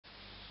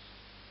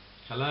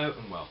Hello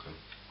and welcome.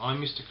 I'm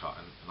Mr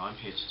Cotton and I'm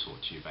here to talk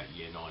to you about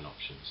Year 9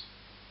 options.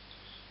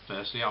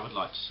 Firstly, I would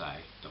like to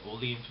say that all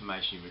the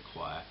information you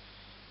require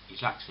is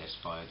accessed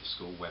via the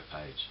school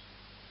webpage.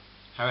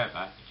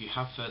 However, if you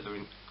have further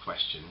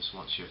questions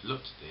once you have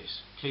looked at this,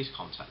 please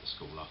contact the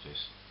school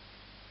office.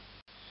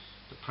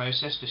 The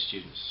process for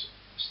students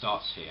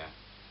starts here.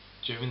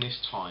 During this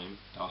time,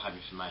 they'll have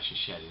information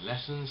shared in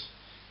lessons,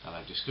 they'll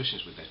have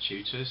discussions with their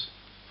tutors,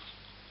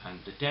 and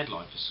the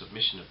deadline for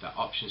submission of their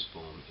options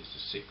form is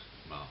the 6th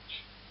of March.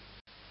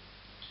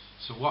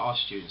 So what are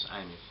students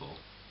aiming for?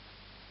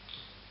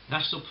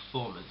 National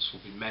performance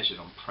will be measured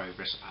on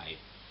Progress 8.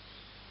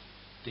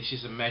 This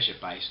is a measure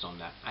based on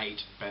their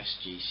 8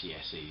 best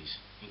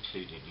GCSEs,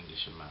 including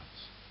English and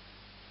Maths.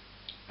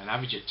 An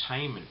average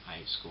attainment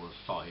 8 score of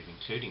 5,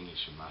 including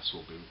English and Maths,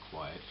 will be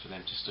required for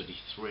them to study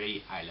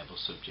 3 A-level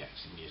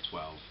subjects in Year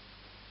 12.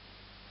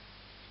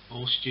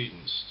 All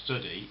students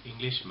study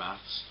English,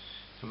 Maths,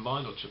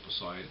 combined or triple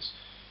science,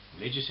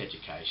 religious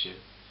education,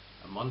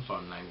 a modern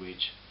foreign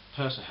language,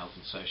 personal health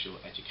and social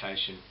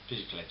education,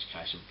 physical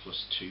education,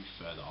 plus 2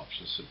 further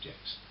option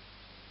subjects.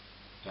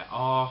 There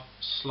are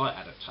slight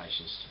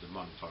adaptations to the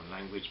modern foreign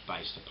language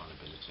based upon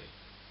ability.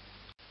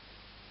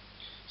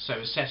 So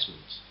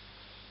assessments.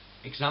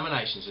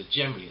 Examinations are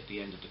generally at the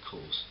end of the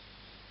course.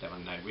 There are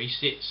no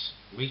resits.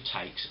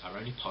 Retakes are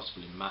only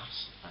possible in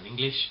Maths and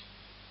English.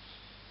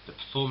 The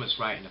performance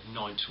rating of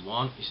 9 to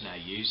 1 is now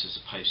used as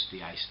opposed to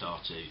the A star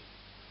to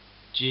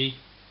G.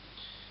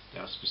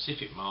 There are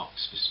specific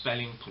marks for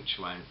spelling,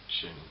 punctuation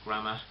and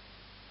grammar.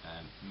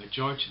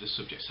 Majority of the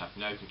subjects have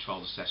no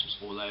controlled assessments,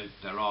 although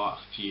there are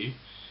a few,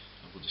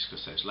 and we'll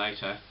discuss those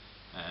later,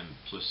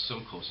 plus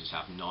some courses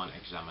have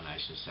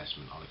non-examination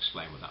assessment. I'll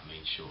explain what that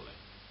means shortly.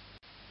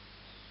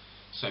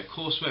 So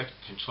coursework,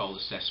 controlled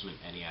assessment,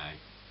 NEA.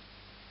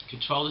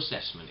 Controlled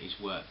assessment is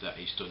work that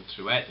is done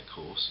throughout the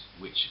course,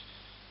 which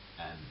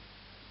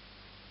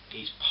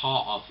is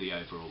part of the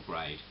overall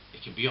grade.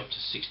 It can be up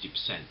to 60%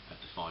 of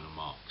the final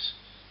marks.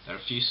 There are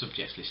a few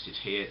subjects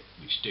listed here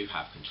which do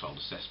have controlled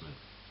assessment.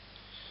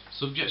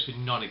 Subjects with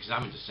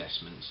non-examined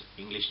assessments,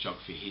 English,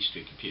 Geography,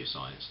 History, Computer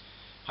Science,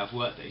 have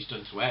work that is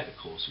done throughout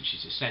the course which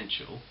is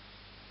essential,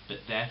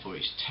 but therefore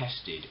is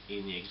tested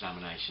in the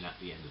examination at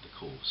the end of the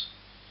course.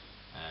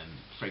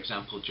 For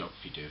example,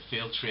 Geography do a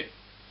field trip.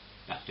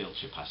 That field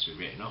trip has to be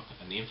written up,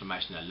 and the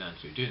information they learn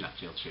through doing that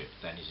field trip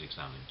then is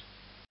examined.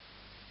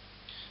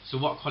 So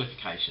what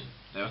qualification?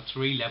 There are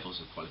 3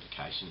 levels of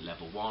qualification: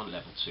 level 1,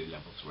 level 2,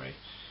 level 3.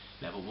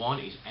 Level 1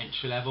 is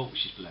entry level,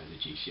 which is below the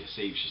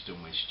GCSE, which is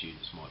done when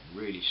students might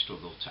really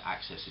struggle to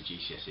access a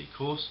GCSE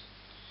course.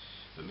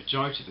 The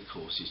majority of the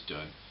course is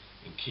done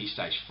in Key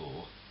Stage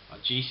 4, are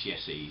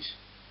GCSEs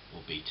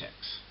or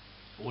BTECs.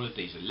 All of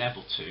these are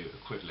level 2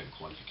 equivalent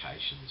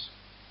qualifications.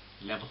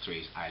 Level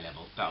 3 is A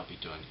level, that will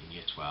be done in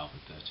Year 12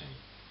 and 13.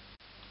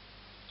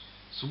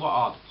 So what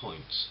are the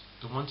points?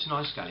 The 1 to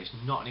 9 scale is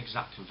not an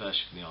exact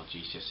conversion from the old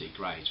GCSE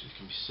grades, which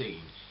can be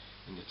seen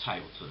in the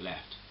table to the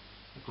left.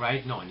 The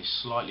grade 9 is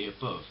slightly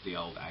above the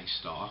old A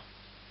star,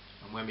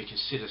 and when we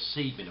consider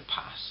C being a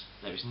pass,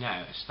 there is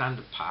now a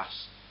standard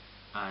pass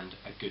and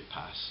a good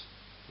pass.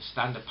 The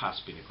standard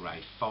pass being a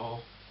grade 4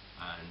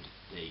 and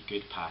the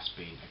good pass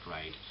being a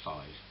grade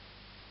 5.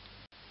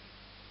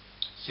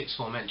 Sixth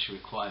form entry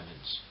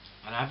requirements.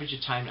 An average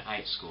attainment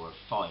 8 score of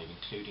 5,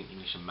 including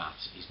English and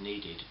Maths, is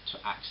needed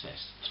to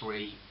access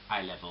 3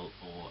 A-level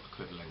or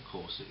equivalent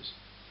courses.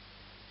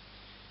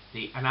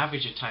 An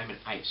average attainment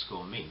 8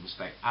 score means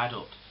they add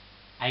up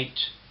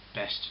 8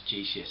 best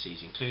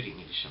GCSEs, including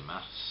English and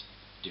Maths,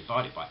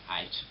 divided by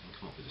 8 and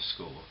come up with a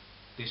score.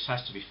 This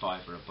has to be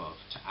 5 or above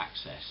to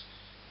access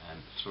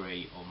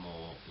 3 or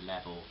more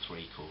level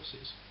 3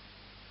 courses.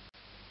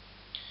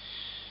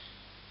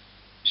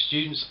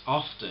 Students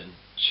often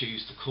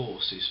choose the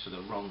courses for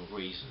the wrong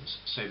reasons,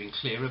 so being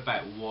clear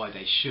about why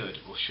they should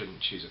or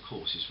shouldn't choose a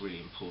course is really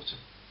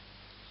important.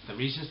 The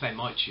reasons they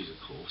might choose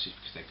a course is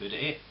because they're good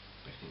at it,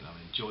 they think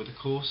they'll enjoy the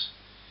course,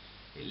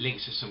 it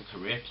links to some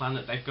career plan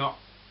that they've got,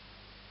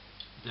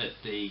 that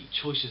the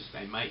choices that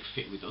they make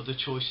fit with other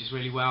choices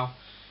really well,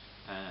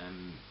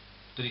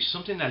 that it's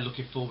something they're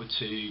looking forward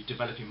to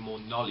developing more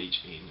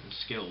knowledge in and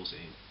skills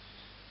in.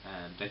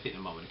 They think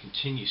they might want to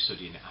continue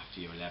studying it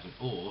after Year 11,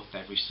 or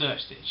they've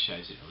researched it and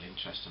shows it will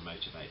interest and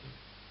motivate them.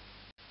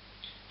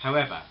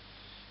 However,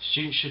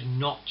 students should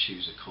not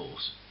choose a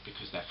course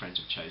because their friends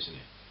have chosen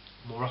it.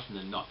 More often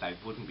than not, they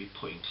wouldn't be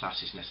put in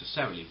classes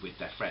necessarily with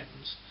their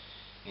friends.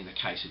 In the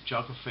case of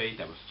Geography,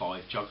 there were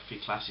 5 Geography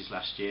classes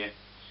last year,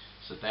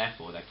 so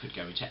therefore they could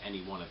go into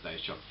any one of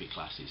those Geography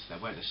classes. They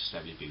won't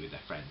necessarily be with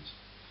their friends.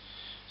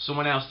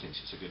 Someone else thinks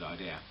it's a good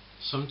idea.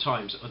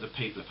 Sometimes other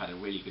people have had a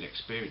really good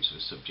experience with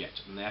a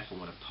subject and therefore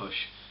want to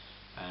push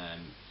a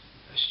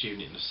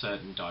student in a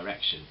certain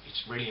direction.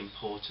 It's really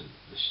important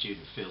the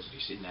student feels that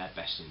it's in their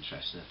best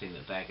interest and the thing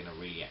that they're going to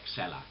really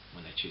excel at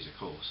when they choose a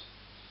course.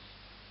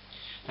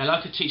 Now,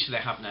 like a teacher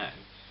they have now,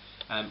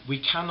 we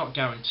cannot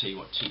guarantee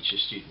what teacher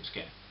students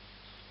get.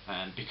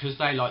 Because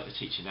they like the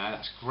teacher now,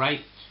 that's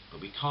great, but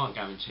we can't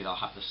guarantee they'll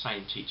have the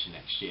same teacher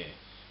next year.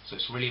 So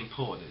it's really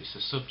important that it's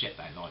the subject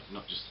they like,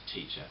 not just the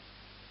teacher.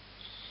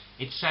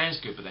 It sounds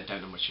good, but they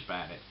don't know much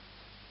about it.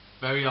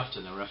 Very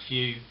often there are a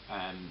few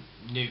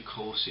new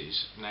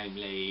courses,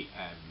 namely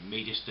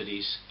media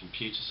studies,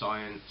 computer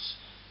science,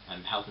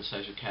 health and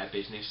social care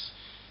business.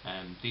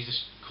 These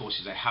are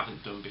courses they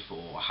haven't done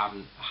before or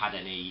haven't had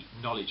any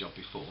knowledge of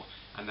before,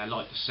 and they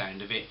like the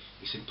sound of it.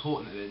 It's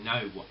important that they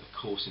know what the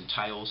course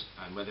entails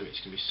and whether it's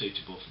going to be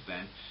suitable for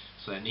them,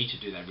 so they need to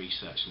do their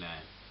research now.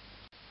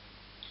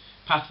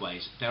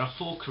 Pathways. There are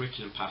 4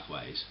 curriculum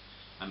pathways.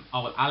 I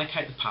will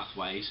allocate the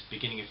pathways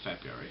beginning of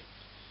February.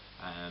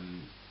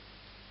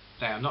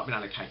 They have not been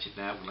allocated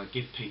now. When I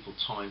give people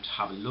time to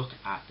have a look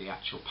at the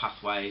actual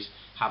pathways,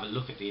 have a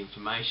look at the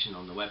information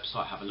on the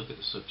website, have a look at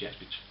the subjects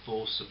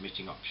before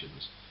submitting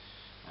options.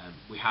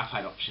 We have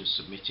had options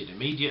submitted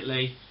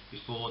immediately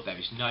before. There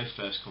is no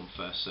first come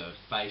first served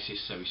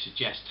basis, so we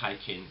suggest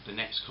taking the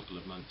next couple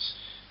of months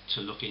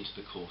to look into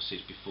the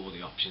courses before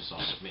the options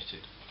are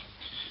submitted.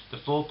 The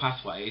 4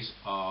 pathways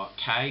are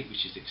K,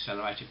 which is the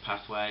accelerated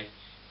pathway,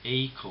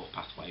 E, core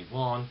pathway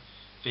 1,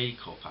 V,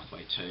 core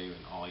pathway 2,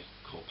 and I,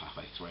 core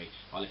pathway 3.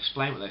 I'll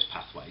explain what those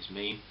pathways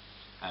mean.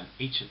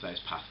 Each of those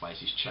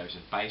pathways is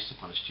chosen based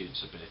upon a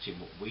student's ability and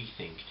what we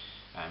think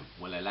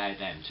will allow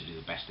them to do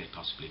the best they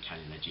possibly can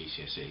in their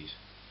GCSEs.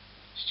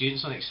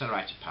 Students on the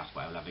accelerated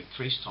pathway will have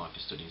increased time for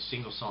studying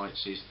single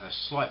sciences and a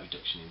slight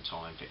reduction in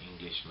time for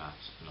English,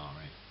 Maths and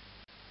RE.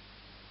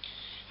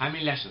 How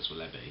many lessons will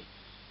there be?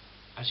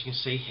 As you can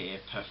see here,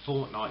 per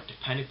fortnight,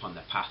 depending upon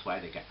their pathway,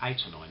 they get 8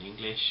 or 9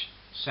 English,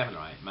 7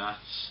 or 8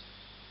 Maths,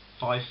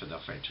 5 for their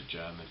French or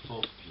German,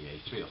 4 for PE,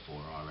 3 or 4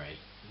 RE,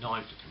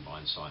 9 for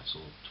combined science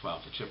or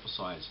 12 for triple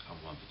science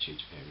and 1 for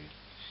tutor period.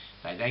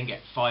 They then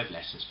get 5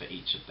 lessons for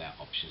each of their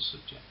option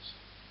subjects.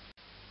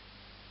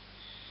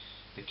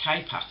 The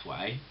K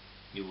pathway,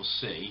 you will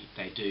see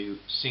they do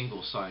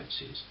single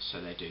sciences, so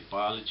they do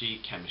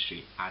biology,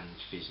 chemistry and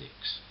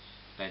physics.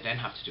 They then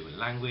have to do a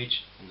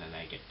language and then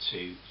they get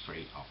 2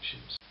 free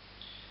options.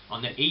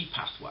 On the E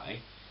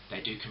pathway,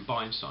 they do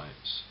combined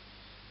science.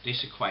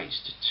 This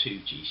equates to 2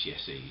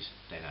 GCSEs.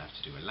 They now have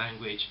to do a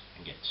language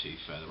and get 2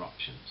 further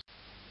options.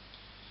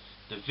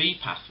 The V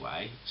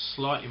pathway,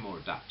 slightly more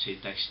adapted.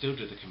 They still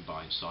do the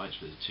combined science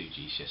with the 2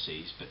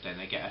 GCSEs, but then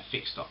they get a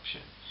fixed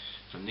option.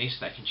 From this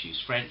they can choose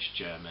French,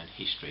 German,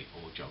 history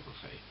or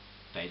geography.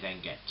 They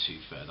then get 2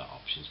 further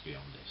options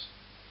beyond this.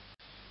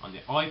 On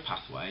the I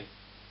pathway,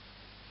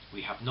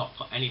 we have not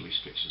put any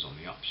restrictions on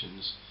the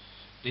options.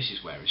 This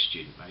is where a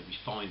student may be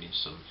finding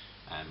some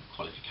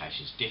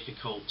qualifications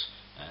difficult.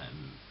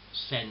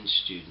 SEND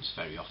students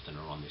very often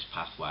are on this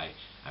pathway,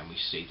 and we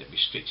see that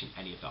restricting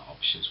any of their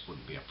options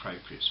wouldn't be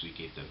appropriate, so we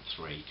give them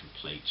 3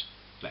 complete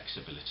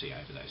flexibility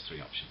over those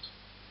 3 options.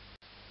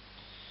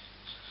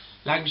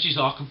 Languages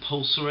are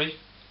compulsory.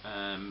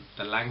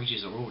 The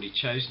languages are already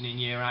chosen in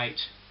Year 8.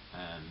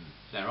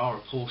 There are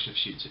a portion of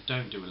students that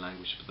don't do a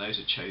language, but those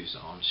are chosen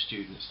on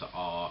students that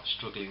are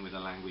struggling with a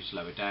language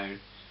lower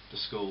down the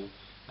school,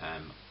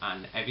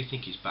 and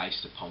everything is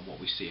based upon what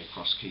we see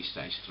across Key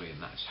Stage 3,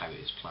 and that's how it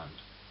is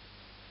planned.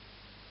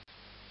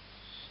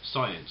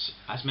 Science.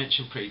 As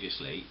mentioned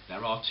previously,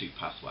 there are 2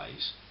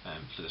 pathways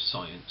for the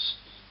science.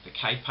 The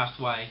K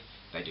pathway,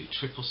 they do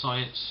triple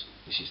science.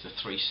 This is the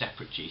 3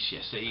 separate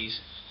GCSEs,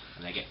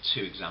 and they get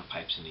 2 exam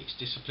papers in each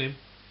discipline.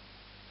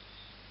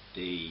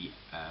 The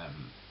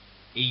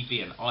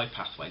EV and I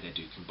pathway, they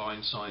do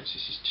combined science.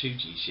 This is 2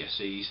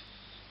 GCSEs.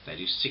 They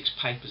do 6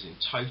 papers in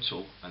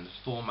total, and the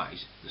format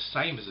is the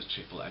same as a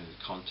triple, and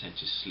the content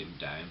is slimmed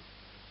down.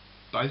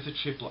 Both the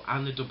triple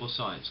and the double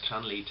science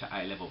can lead to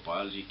A-level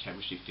biology,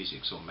 chemistry,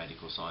 physics or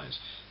medical science.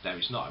 There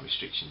is not a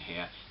restriction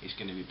here. It's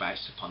going to be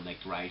based upon their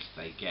grades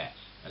they get,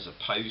 as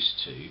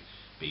opposed to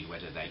being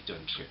whether they've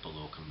done triple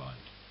or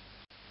combined.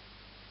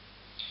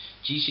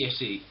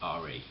 GCSE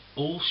RE.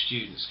 All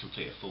students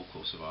complete a full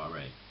course of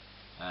RE.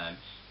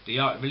 The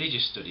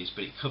religious studies,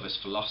 but it covers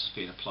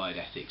philosophy and applied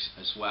ethics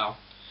as well.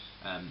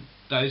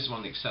 Those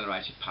on the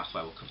accelerated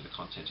pathway will cover the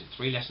content in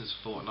 3 lessons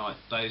a fortnight.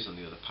 Those on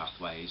the other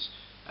pathways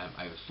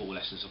over 4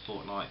 lessons a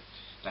fortnight.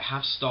 They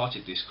have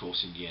started this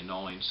course in Year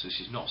 9, so this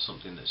is not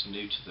something that's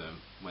new to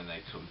them when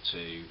they come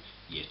to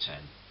Year 10.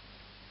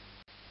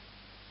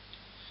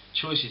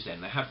 Choices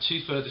then. They have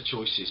 2 further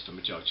choices for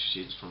majority of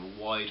students from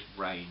a wide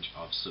range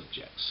of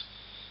subjects.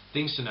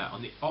 Things to note: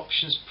 on the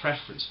options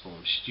preference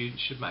form,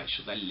 students should make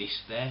sure they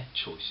list their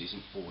choices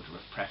in order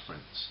of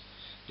preference.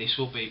 This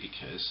will be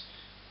because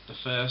the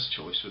first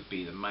choice would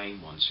be the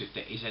main one, so if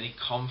there is any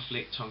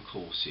conflict on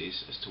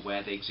courses as to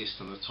where they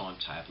exist on the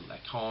timetable, they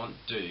can't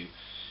do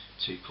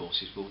 2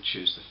 courses, we'll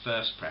choose the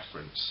first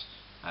preference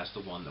as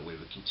the one that we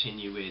would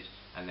continue with,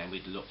 and then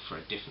we'd look for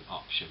a different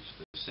option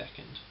for the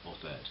second or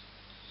third.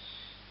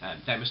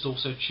 They must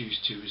also choose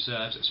 2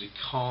 reserves, as we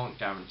can't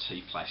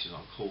guarantee places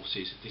on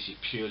courses. This is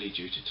purely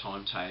due to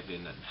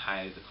timetabling and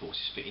how the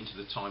courses fit into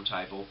the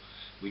timetable.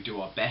 We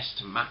do our best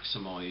to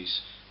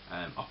maximise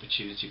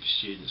opportunity for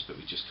students, but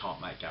we just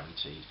can't make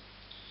guarantees.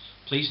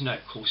 Please note,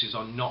 courses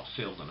are not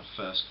filled on a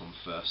first come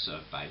first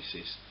served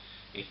basis.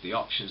 If the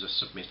options are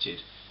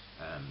submitted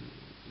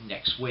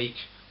next week,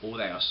 or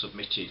they are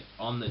submitted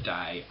on the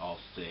day of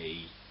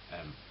the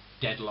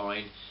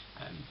deadline,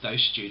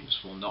 those students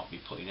will not be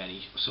put in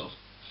any sort of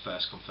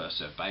first come first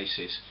served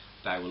basis.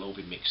 They will all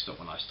be mixed up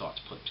when I start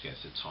to put together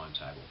the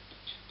timetable.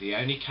 The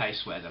only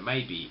case where there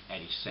may be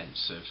any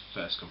sense of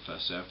first come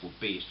first served will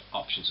be if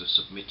options are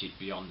submitted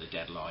beyond the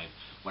deadline,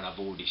 when I've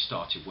already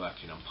started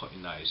working on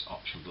putting those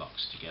option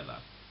blocks together.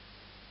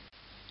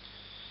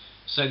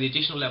 So the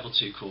additional level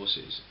 2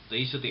 courses,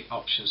 these are the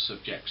option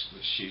subjects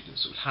that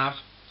students will have.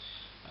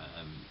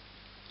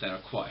 There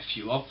are quite a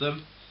few of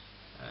them.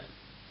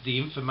 The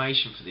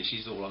information for this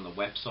is all on the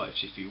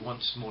website. If you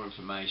want some more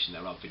information,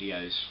 there are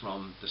videos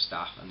from the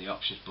staff, and the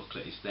options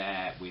booklet is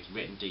there with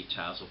written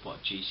details of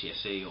what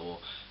GCSE or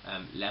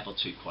level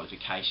 2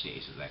 qualification it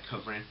is that they're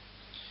covering.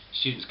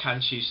 Students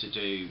can choose to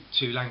do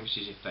 2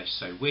 languages if they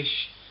so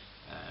wish,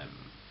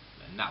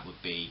 and that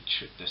would be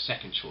the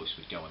second choice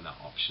would go on that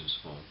options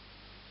form.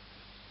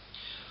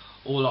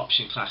 All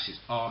option classes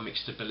are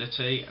mixed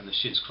ability, and the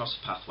students across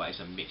the pathways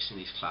are mixed in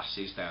these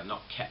classes. They are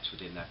not kept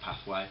within their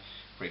pathway.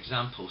 For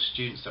example,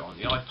 students that are on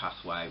the I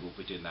pathway will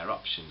be doing their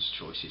options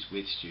choices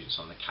with students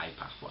on the K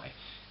pathway.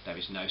 There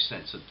is no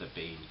sense of them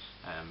being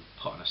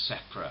put on a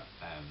separate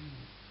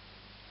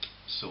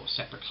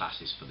separate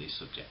classes for these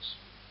subjects.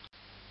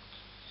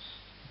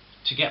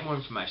 To get more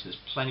information,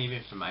 there's plenty of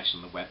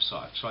information on the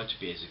website. I've tried to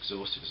be as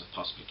exhaustive as I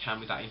possibly can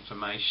with that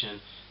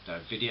information. There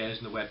are videos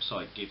on the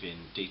website giving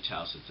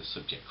details of the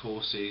subject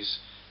courses,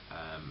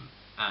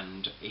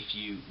 and if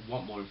you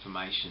want more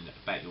information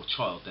about your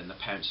child, then the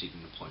parents'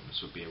 evening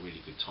appointments would be a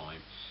really good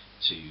time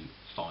to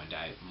find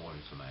out more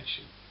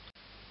information.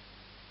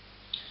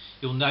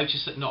 You'll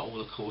notice that not all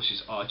the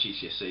courses are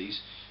GCSEs.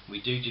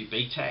 We do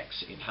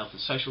BTECs in health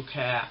and social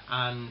care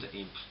and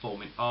in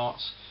performing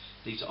arts.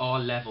 These are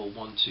level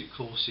 1-2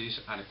 courses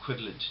and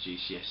equivalent to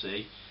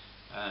GCSE.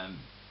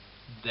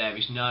 There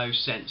is no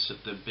sense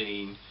of them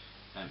being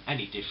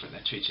any different.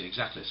 They're treated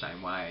exactly the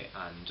same way,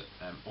 and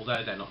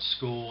although they're not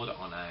scored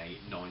on a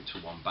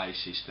 9-to-1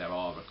 basis, there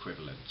are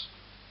equivalents.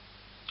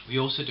 We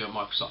also do a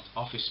Microsoft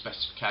Office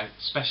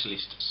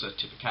Specialist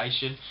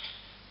certification.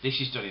 This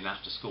is done in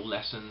after-school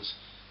lessons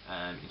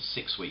in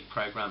 6-week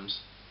programs,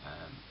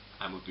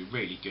 and would be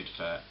really good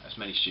for as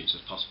many students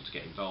as possible to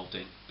get involved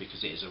in,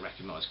 because it is a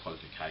recognised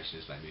qualification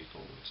as they move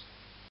forward.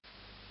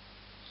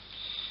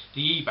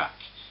 The EBAC,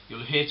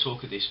 you'll hear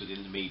talk of this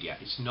within the media.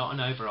 It's not an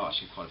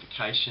overarching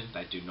qualification.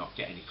 They do not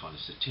get any kind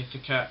of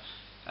certificate,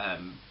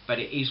 but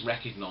it is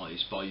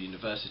recognised by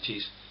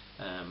universities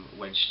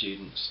when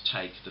students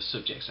take the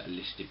subjects that are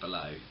listed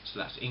below. So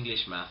that's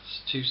English, Maths,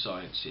 2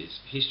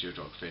 sciences, History or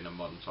Geography, and a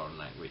modern foreign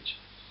language.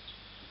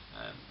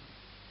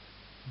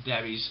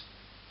 There is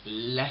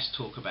less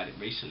talk about it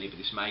recently, but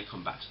this may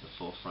come back to the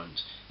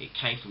forefront. It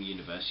came from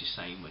universities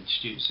saying when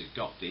students have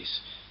got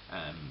this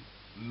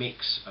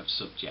mix of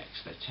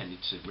subjects, they tended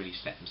to really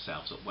set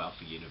themselves up well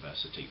for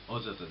university.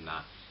 Other than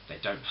that, they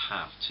don't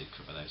have to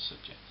cover those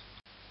subjects.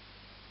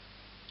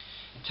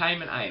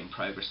 Attainment A and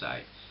Progress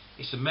A.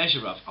 It's a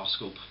measure of our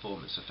school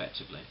performance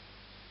effectively.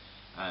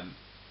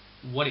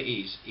 What it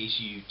is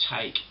you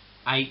take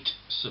 8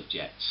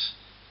 subjects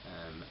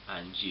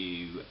and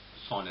you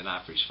find an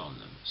average from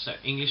them. So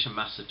English and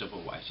Maths are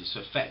double weighted, so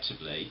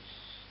effectively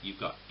you've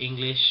got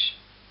English,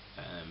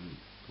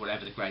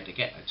 whatever the grade they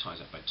get, they times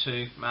that by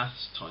 2,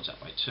 Maths times that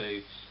by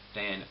 2,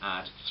 then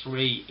add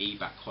 3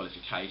 EBAC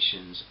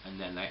qualifications, and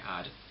then they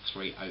add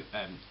 3 of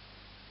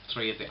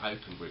the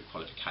open group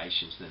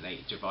qualifications, and then they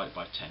divide it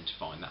by 10 to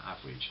find that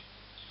average.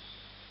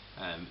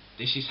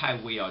 This is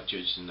how we are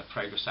judged, and the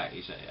Progress Act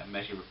is a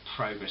measure of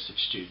progress of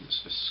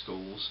students for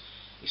schools.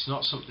 It's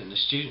not something the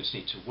students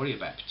need to worry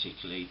about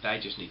particularly, they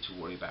just need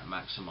to worry about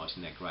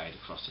maximising their grade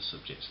across the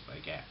subjects that they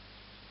get.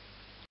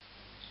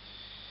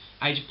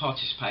 Age of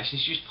participation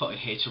is just put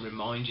here to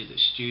remind you that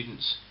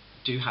students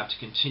do have to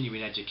continue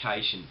in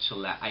education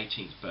till their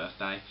 18th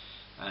birthday.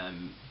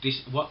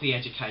 What the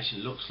education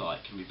looks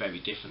like can be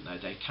very different though.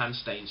 They can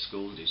stay in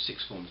school and do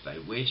 6th form if they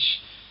wish,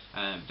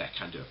 they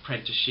can do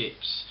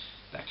apprenticeships,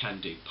 they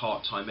can do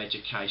part-time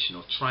education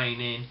or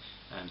training,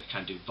 they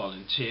can do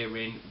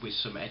volunteering with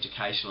some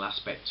educational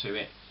aspect to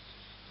it.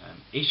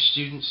 If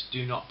students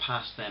do not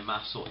pass their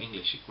Maths or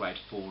English at grade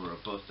 4 or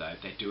above though,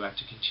 they do have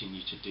to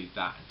continue to do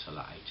that until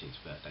their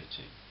 18th birthday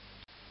too.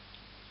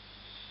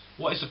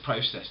 What is the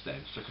process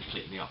then for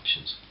completing the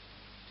options?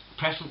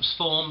 Preference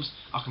forms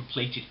are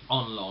completed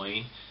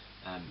online.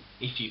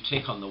 If you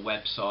click on the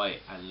website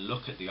and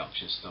look at the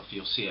options stuff,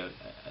 you'll see a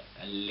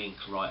link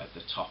right at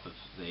the top of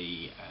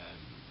the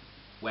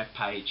web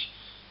page.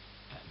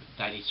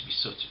 They need to be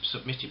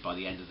submitted by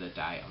the end of the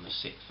day on the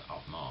 6th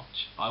of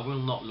March. I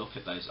will not look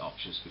at those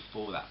options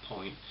before that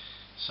point,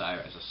 so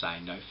as I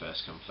say, no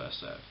first come first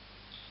serve.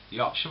 The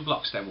option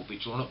blocks then will be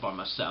drawn up by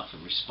myself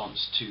in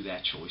response to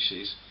their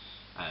choices.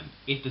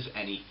 If there's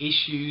any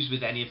issues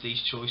with any of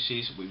these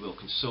choices, we will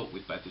consult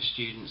with both the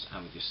students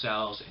and with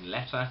yourselves in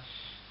letter,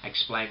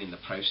 explaining the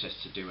process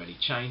to do any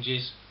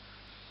changes.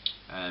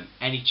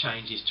 Any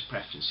changes to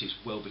preferences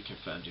will be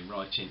confirmed in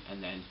writing,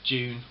 and then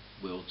June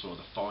we'll draw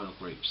the final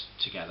groups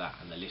together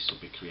and the list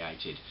will be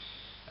created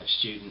of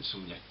students,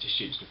 and the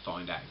students can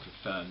find out and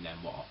confirm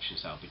then what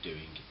options they'll be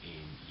doing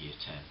in Year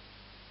 10.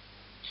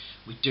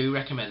 We do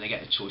recommend they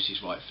get the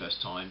choices right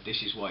first time.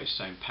 This is why it's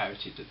so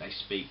imperative that they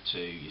speak to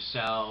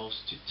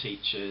yourselves, to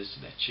teachers,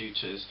 to their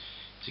tutors,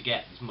 to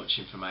get as much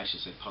information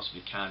as they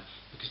possibly can,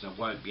 because there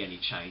won't be any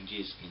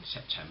changes in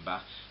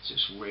September, so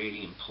it's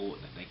really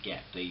important that they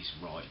get these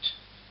right.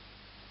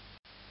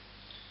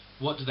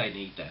 What do they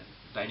need then?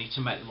 They need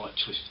to make the right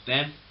choice for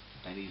them.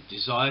 They need a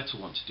desire to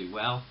want to do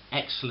well,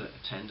 excellent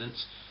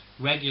attendance,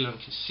 regular and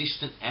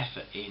consistent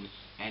effort in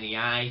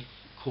NEA,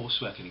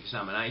 coursework and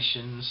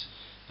examinations.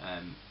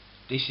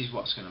 This is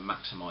what's going to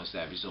maximise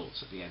their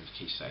results at the end of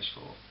Key Stage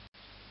 4.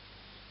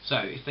 So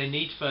if they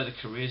need further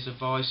careers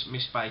advice,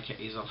 Miss Baker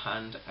is on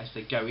hand. As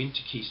they go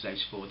into Key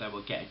Stage 4, they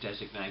will get a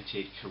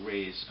designated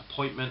careers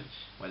appointment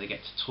where they get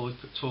to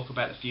talk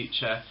about the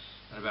future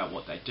and about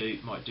what they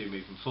might do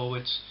moving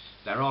forwards.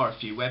 There are a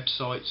few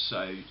websites,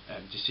 so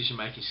Decision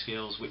Making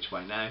Skills, Which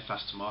Way Now,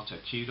 Fast Tomato,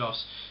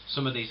 Kudos.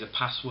 Some of these are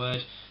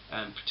password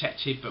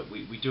protected, but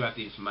we do have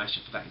the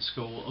information for that in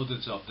school.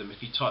 Others of them,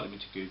 if you type them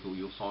into Google,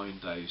 you'll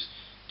find those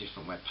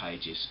different web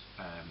pages,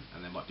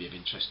 and they might be of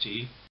interest to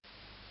you.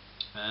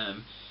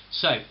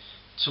 So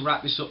to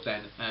wrap this up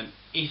then,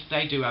 if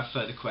they do have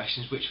further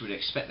questions, which we'd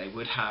expect they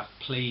would have,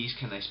 please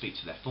can they speak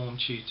to their form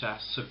tutor,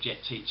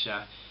 subject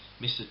teacher,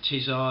 Mr.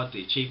 Tizard,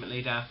 the achievement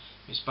leader,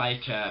 Miss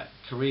Baker,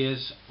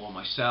 careers, or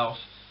myself.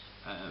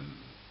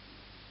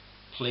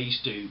 Please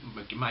do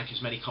make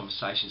as many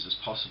conversations as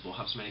possible,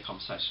 have as many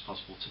conversations as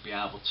possible to be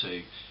able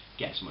to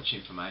get as much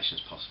information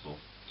as possible.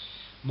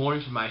 More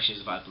information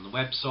is available on the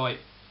website.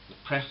 The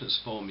preference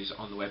form is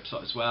on the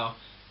website as well,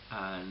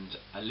 and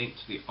a link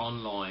to the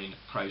online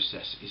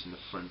process is in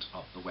the front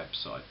of the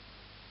website.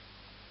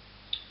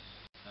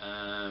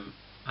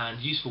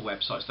 And useful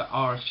websites, there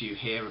are a few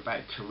here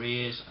about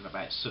careers and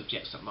about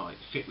subjects that might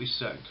fit with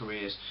certain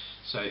careers,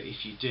 so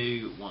if you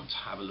do want to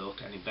have a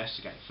look and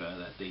investigate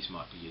further, these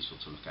might be useful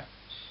to look at.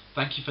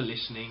 Thank you for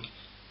listening,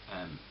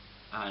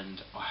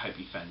 and I hope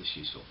you found this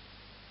useful.